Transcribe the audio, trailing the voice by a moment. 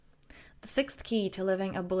Sixth key to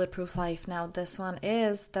living a bulletproof life. Now, this one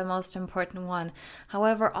is the most important one.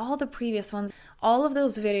 However, all the previous ones, all of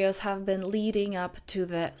those videos have been leading up to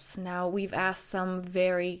this. Now, we've asked some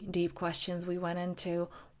very deep questions. We went into,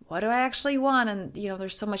 what do I actually want? And,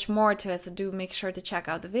 there's so much more to it, so do make sure to check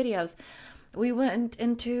out the videos. We went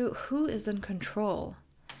into who is in control?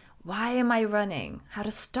 Why am I running? How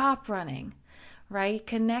to stop running, right?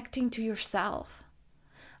 Connecting to yourself.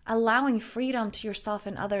 Allowing freedom to yourself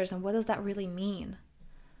and others, and what does that really mean?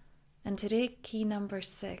 And today, key number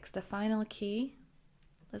 6, the final key.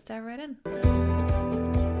 Let's dive right in.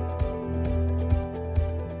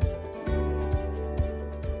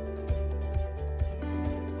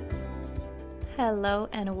 Hello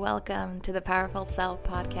and welcome to the Powerful Self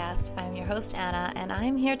Podcast. I'm your host, Anna, and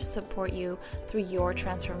I'm here to support you through your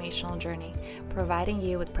transformational journey, providing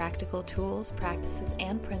you with practical tools, practices,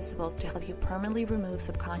 and principles to help you permanently remove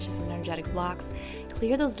subconscious and energetic blocks,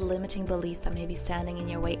 clear those limiting beliefs that may be standing in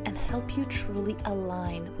your way, and help you truly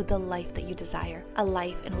align with the life that you desire, a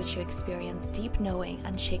life in which you experience deep knowing,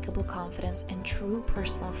 unshakable confidence, and true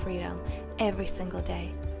personal freedom every single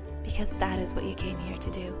day, because that is what you came here to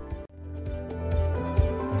do.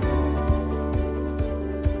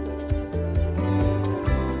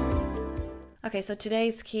 Okay, so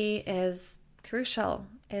today's key is crucial.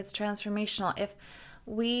 It's transformational. If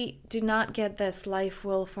we do not get this, life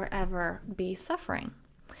will forever be suffering.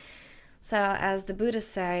 So as the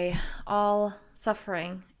Buddhists say, all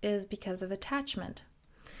suffering is because of attachment.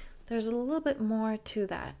 There's a little bit more to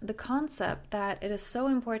that. The concept that it is so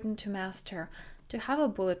important to master, to have a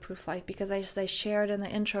bulletproof life, because as I shared in the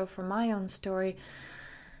intro for my own story,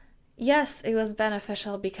 yes, it was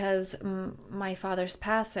beneficial because my father's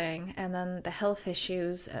passing and then the health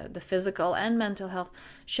issues, the physical and mental health,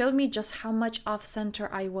 showed me just how much off-center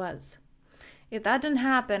I was. If that didn't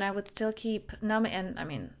happen, I would still keep numbing.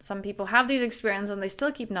 And some people have these experiences and they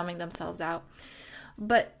still keep numbing themselves out.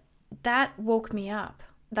 But that woke me up.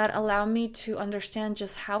 That allowed me to understand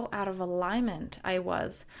just how out of alignment I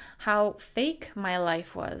was, how fake my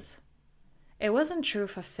life was. It wasn't true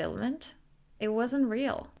fulfillment. It wasn't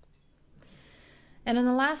real. And in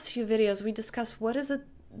the last few videos, we discussed what is it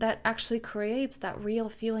that actually creates that real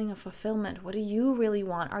feeling of fulfillment. What do you really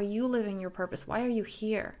want? Are you living your purpose? Why are you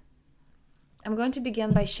here? I'm going to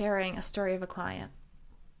begin by sharing a story of a client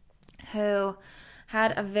who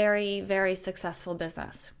had a very, very successful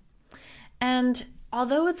business. And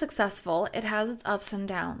although it's successful, it has its ups and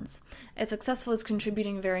downs. It's successful, it's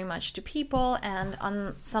contributing very much to people, and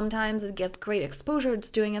sometimes it gets great exposure, it's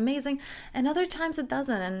doing amazing, and other times it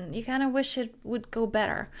doesn't, and you kind of wish it would go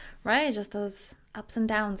better, right? Just those ups and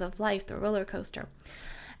downs of life, the roller coaster.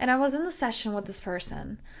 And I was in the session with this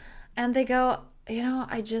person, and they go,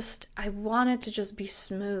 I want it to just be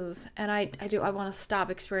smooth, and I want to stop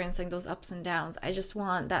experiencing those ups and downs. I just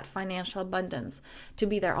want that financial abundance to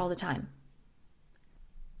be there all the time.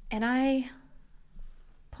 And I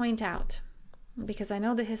point out, because I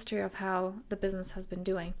know the history of how the business has been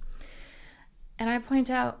doing, and I point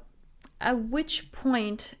out, at which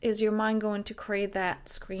point is your mind going to create that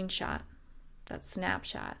screenshot, that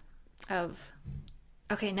snapshot of,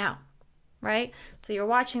 okay, now, right? So you're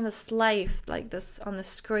watching this life like this on the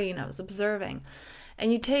screen, I was observing,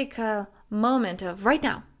 and you take a moment of right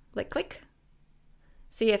now, like click.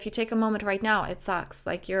 See, if you take a moment right now, it sucks.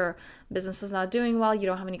 Like your business is not doing well, you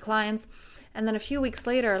don't have any clients. And then a few weeks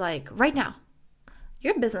later, like right now,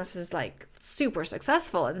 your business is like super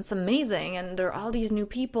successful and it's amazing. And there are all these new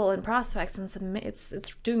people and prospects and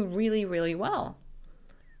it's doing really, really well.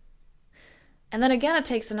 And then again, it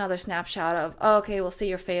takes another snapshot of, oh, okay, we'll see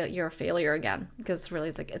you're a failure again. Because really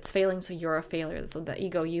it's failing, so you're a failure. That's what the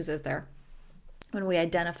ego uses there when we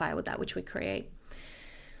identify with that which we create.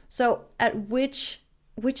 So at which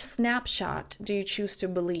snapshot do you choose to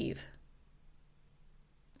believe?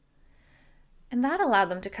 And that allowed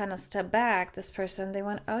them to kind of step back. This person, they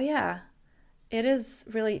went, oh yeah, it is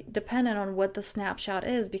really dependent on what the snapshot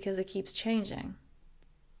is because it keeps changing.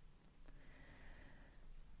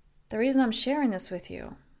 The reason I'm sharing this with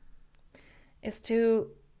you is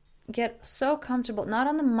to get so comfortable, not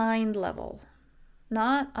on the mind level,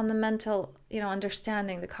 not on the mental,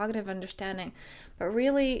 understanding, the cognitive understanding, but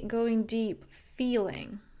really going deep,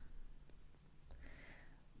 feeling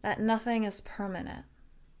that nothing is permanent,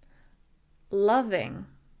 loving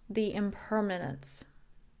the impermanence.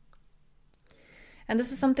 And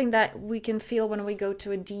this is something that we can feel when we go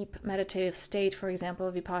to a deep meditative state. For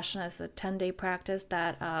example, Vipassana is a 10-day practice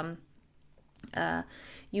that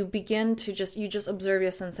You begin to you just observe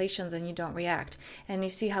your sensations and you don't react. And you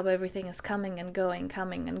see how everything is coming and going,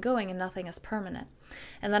 and nothing is permanent.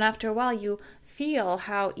 And then after a while, you feel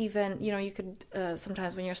how even, you could,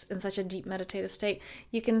 sometimes when you're in such a deep meditative state,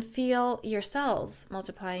 you can feel your cells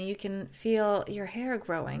multiplying. You can feel your hair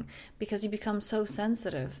growing because you become so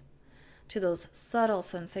sensitive to those subtle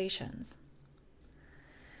sensations.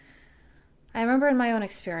 I remember in my own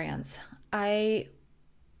experience, I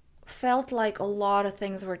felt like a lot of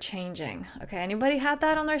things were changing. Okay, anybody had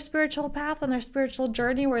that on their spiritual path, on their spiritual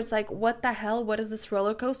journey, where it's like, what the hell? What is this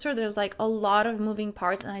roller coaster? There's like a lot of moving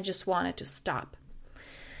parts and I just wanted to stop.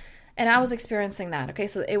 And I was experiencing that. Okay,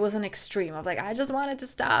 so it was an extreme of like, I just wanted to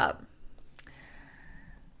stop.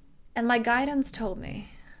 And my guidance told me,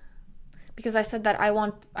 because I said that I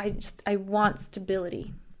want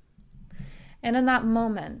stability. And in that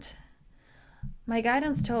moment, my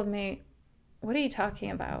guidance told me, what are you talking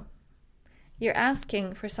about? You're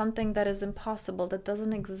asking for something that is impossible, that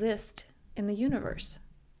doesn't exist in the universe.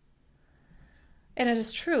 And it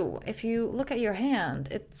is true. If you look at your hand,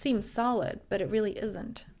 it seems solid, but it really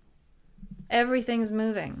isn't. Everything's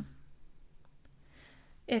moving.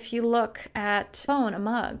 If you look at a phone, a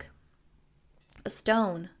mug, a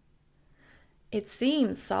stone, it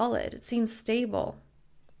seems solid, it seems stable,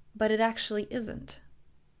 but it actually isn't.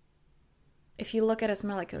 If you look at its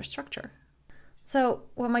molecular structure. So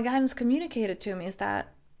what my guidance communicated to me is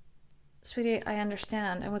that, sweetie, I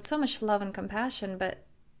understand, and with so much love and compassion, but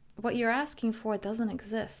what you're asking for doesn't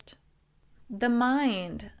exist. The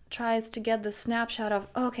mind tries to get the snapshot of,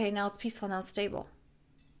 okay, now it's peaceful, now it's stable.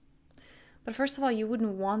 But first of all, you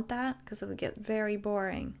wouldn't want that because it would get very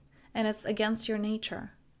boring, and it's against your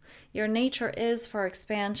nature. Your nature is for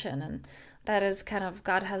expansion, and that is kind of,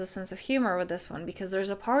 God has a sense of humor with this one, because there's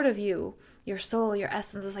a part of you, your soul, your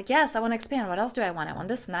essence is like, yes, I want to expand. What else do I want? I want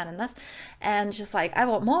this and that and this. And just like, I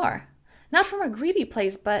want more. Not from a greedy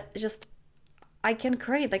place, but just, I can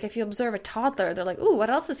create. Like if you observe a toddler, they're like, ooh, what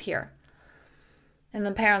else is here? And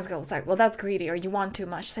then parents go, it's like, well, that's greedy, or you want too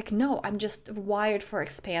much. It's like, no, I'm just wired for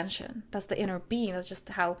expansion. That's the inner being. That's just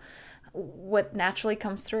what naturally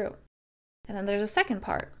comes through. And then there's a second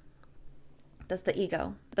part. That's the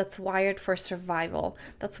ego. That's wired for survival.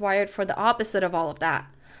 That's wired for the opposite of all of that.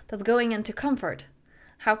 That's going into comfort.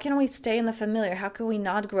 How can we stay in the familiar? How can we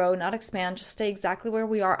not grow, not expand, just stay exactly where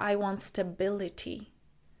we are? I want stability.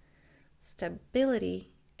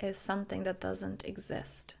 Stability is something that doesn't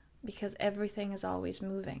exist because everything is always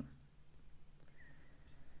moving.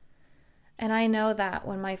 And I know that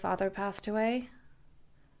when my father passed away,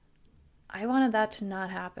 I wanted that to not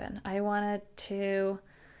happen. I wanted to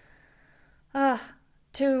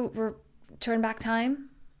turn back time,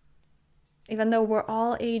 even though we're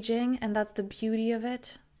all aging, and that's the beauty of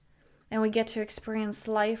it, and we get to experience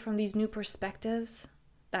life from these new perspectives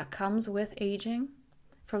that comes with aging,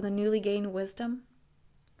 from the newly gained wisdom.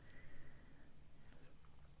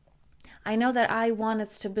 I know that I wanted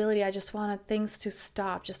stability. I just wanted things to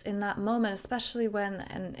stop just in that moment, especially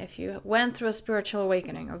and if you went through a spiritual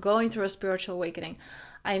awakening or going through a spiritual awakening,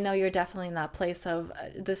 I know you're definitely in that place of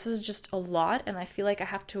this is just a lot, and I feel like I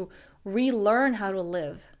have to relearn how to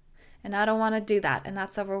live, and I don't want to do that, and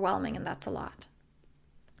that's overwhelming, and that's a lot.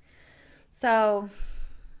 So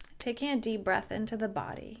taking a deep breath into the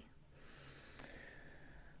body,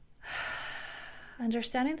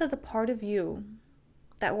 understanding that the part of you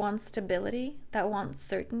that wants stability, that wants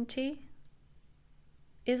certainty,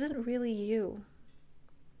 isn't really you.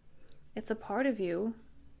 It's a part of you.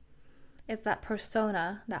 It's that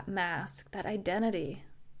persona, that mask, that identity.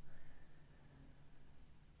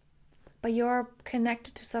 But you're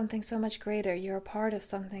connected to something so much greater. You're a part of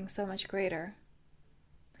something so much greater.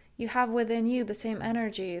 You have within you the same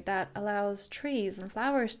energy that allows trees and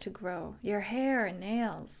flowers to grow, your hair and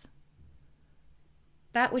nails.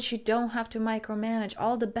 That which you don't have to micromanage,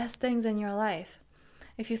 all the best things in your life.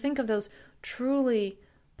 If you think of those truly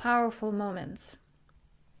powerful moments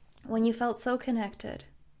when you felt so connected,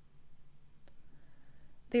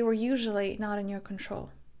 they were usually not in your control.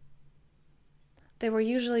 They were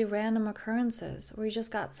usually random occurrences where you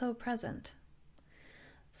just got so present.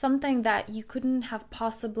 Something that you couldn't have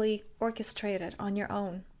possibly orchestrated on your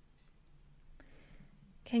own.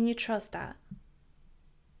 Can you trust that?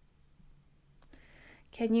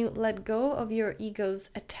 Can you let go of your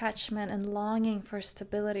ego's attachment and longing for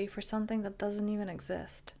stability for something that doesn't even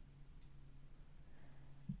exist?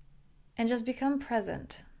 And just become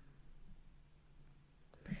present.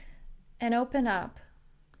 And open up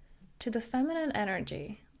to the feminine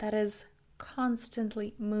energy that is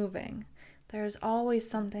constantly moving. There's always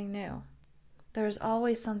something new. There's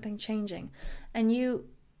always something changing. And you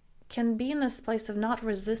can be in this place of not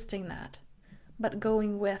resisting that, but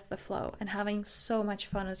going with the flow and having so much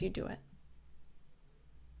fun as you do it.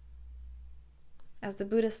 As the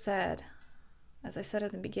Buddha said, as I said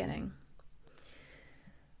at the beginning,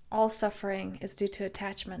 all suffering is due to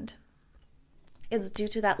attachment. It's due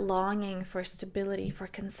to that longing for stability, for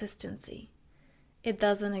consistency. It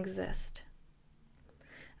doesn't exist.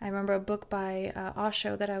 I remember a book by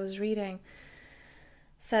Osho that I was reading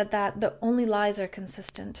said that the only lies are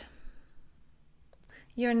consistent.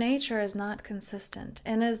 Your nature is not consistent,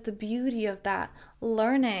 and is the beauty of that,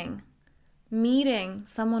 learning, meeting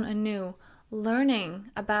someone anew,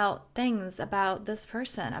 learning about things, about this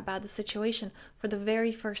person, about the situation for the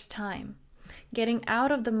very first time. Getting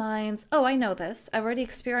out of the mind's, oh, I know this, I've already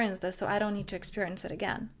experienced this, so I don't need to experience it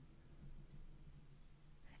again.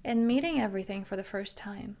 And meeting everything for the first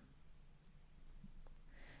time.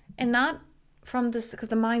 And not from this, because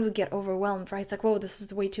the mind would get overwhelmed, right? It's like, whoa, this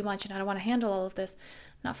is way too much and I don't want to handle all of this.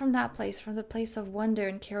 Not from that place, from the place of wonder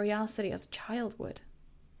and curiosity as a child would.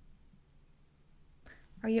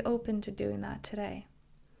 Are you open to doing that today?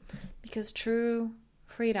 Because true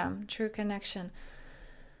freedom, true connection,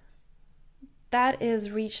 that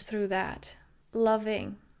is reached through that.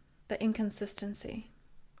 Loving the inconsistency.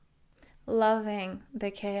 Loving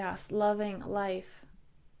the chaos. Loving life.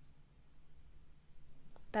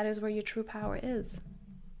 That is where your true power is.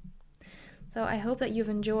 So I hope that you've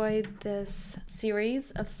enjoyed this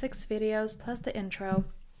series of 6 videos plus the intro.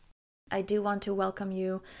 I do want to welcome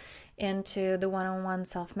you into the one-on-one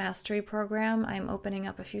self-mastery program. I'm opening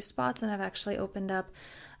up a few spots, and I've actually opened up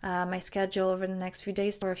my schedule over the next few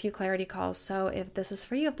days for a few clarity calls. So if this is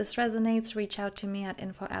for you, if this resonates, reach out to me at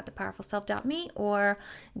info@thepowerfulself.me or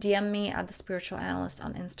DM me at The Spiritual Analyst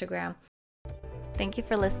on Instagram. Thank you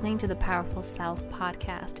for listening to the Powerful Self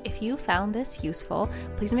podcast. If you found this useful,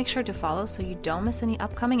 please make sure to follow so you don't miss any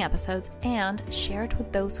upcoming episodes, and share it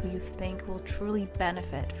with those who you think will truly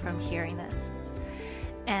benefit from hearing this.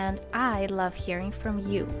 And I love hearing from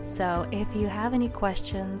you. So if you have any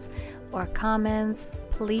questions or comments,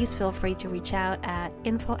 please feel free to reach out at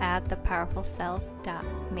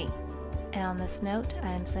info@thepowerfulself.me. And on this note,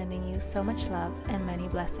 I am sending you so much love and many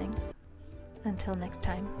blessings. Until next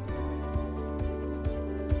time.